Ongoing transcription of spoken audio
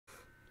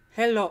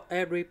Hello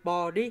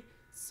everybody,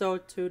 so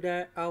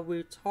today I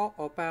will talk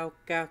about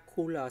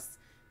calculus.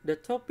 The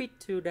topic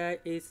today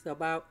is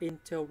about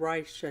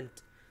integration.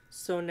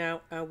 So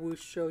now I will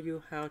show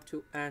you how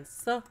to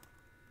answer.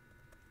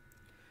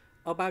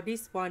 About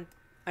this one,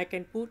 I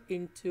can put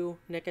into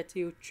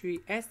negative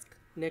 3x,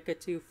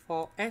 negative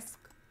 4x.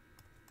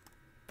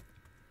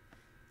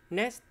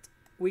 Next,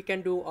 we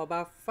can do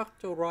about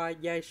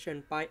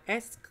factorization by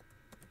x.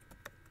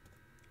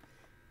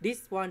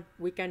 This one,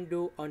 we can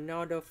do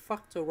another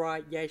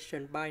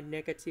factorization by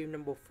negative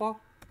number 4.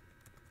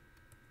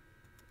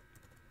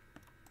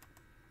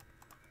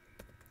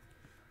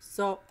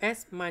 So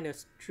s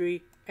minus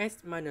 3,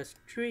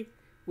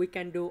 we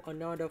can do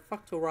another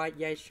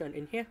factorization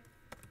in here.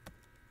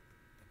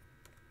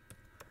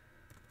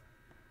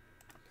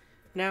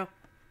 Now,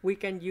 we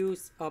can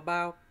use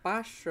about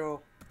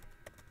partial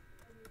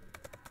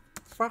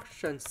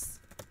fractions.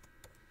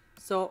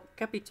 So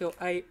capital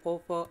A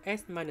over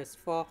s minus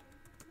 4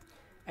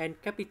 and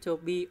capital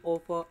B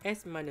over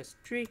s minus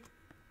 3.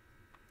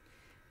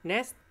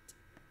 Next,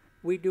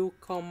 we do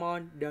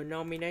common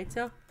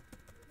denominator.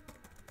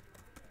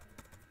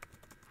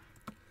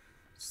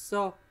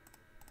 So,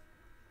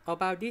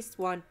 about this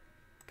one,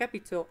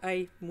 capital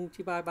A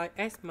multiplied by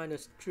s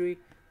minus 3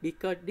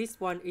 because this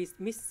one is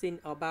missing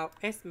about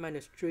s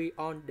minus 3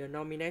 on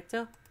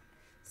denominator.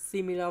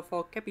 Similar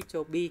for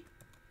capital B.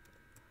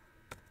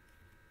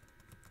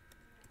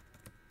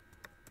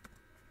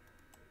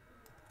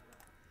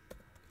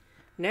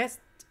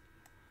 Next,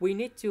 we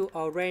need to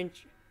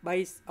arrange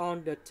based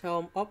on the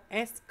term of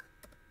s.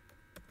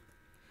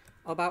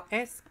 About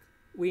s,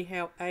 we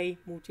have A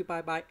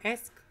multiplied by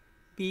s,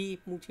 B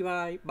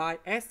multiplied by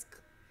s.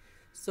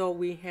 So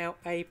we have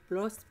A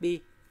plus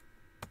B.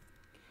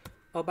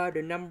 About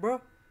the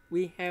number,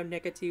 we have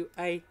negative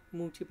A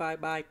multiplied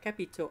by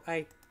capital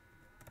A.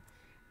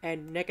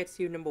 And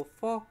negative number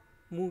 4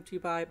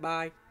 multiplied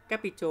by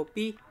capital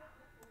B.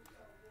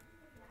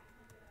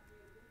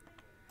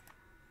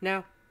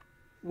 Now,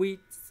 we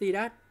see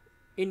that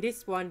in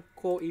this one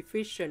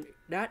coefficient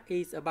that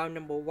is about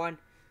number 1.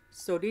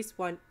 So this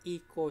one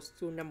equals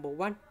to number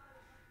 1.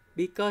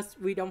 Because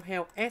we don't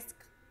have s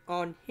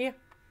on here.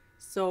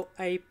 So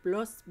A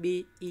plus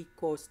B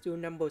equals to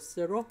number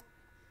 0.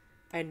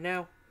 And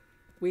now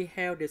we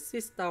have the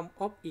system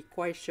of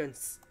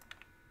equations.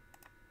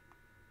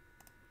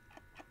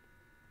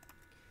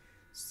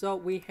 So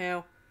we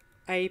have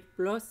A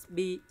plus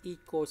B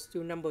equals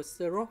to number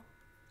 0.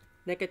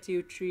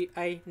 Negative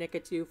 3A,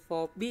 negative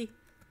 4B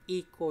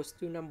equals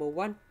to number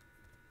 1.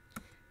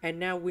 And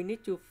now we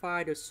need to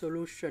find the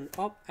solution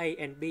of A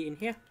and B in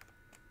here.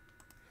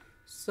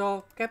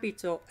 So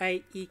capital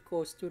A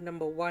equals to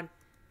number 1.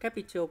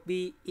 Capital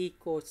B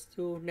equals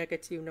to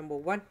negative number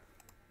 1.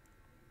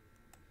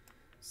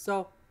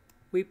 So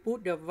we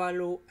put the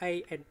value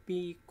A and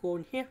B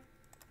equal here.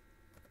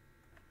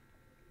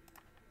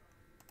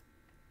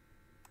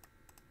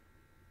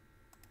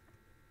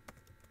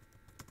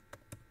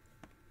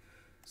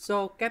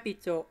 So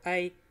capital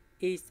A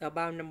is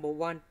about number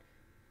 1.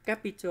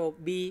 Capital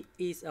B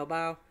is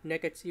about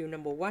negative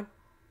number 1.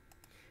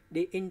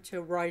 The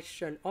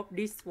integration of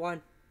this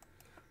one,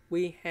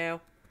 we have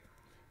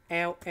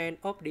ln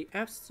of the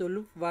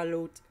absolute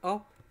value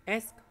of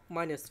s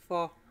minus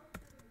 4.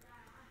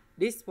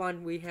 This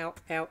one we have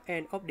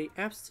ln of the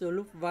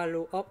absolute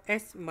value of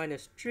s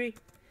minus 3.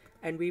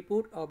 And we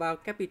put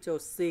about capital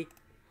C.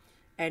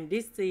 And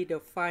this is the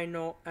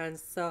final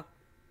answer.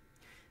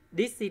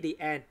 This is the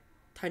end.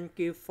 Thank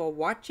you for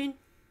watching.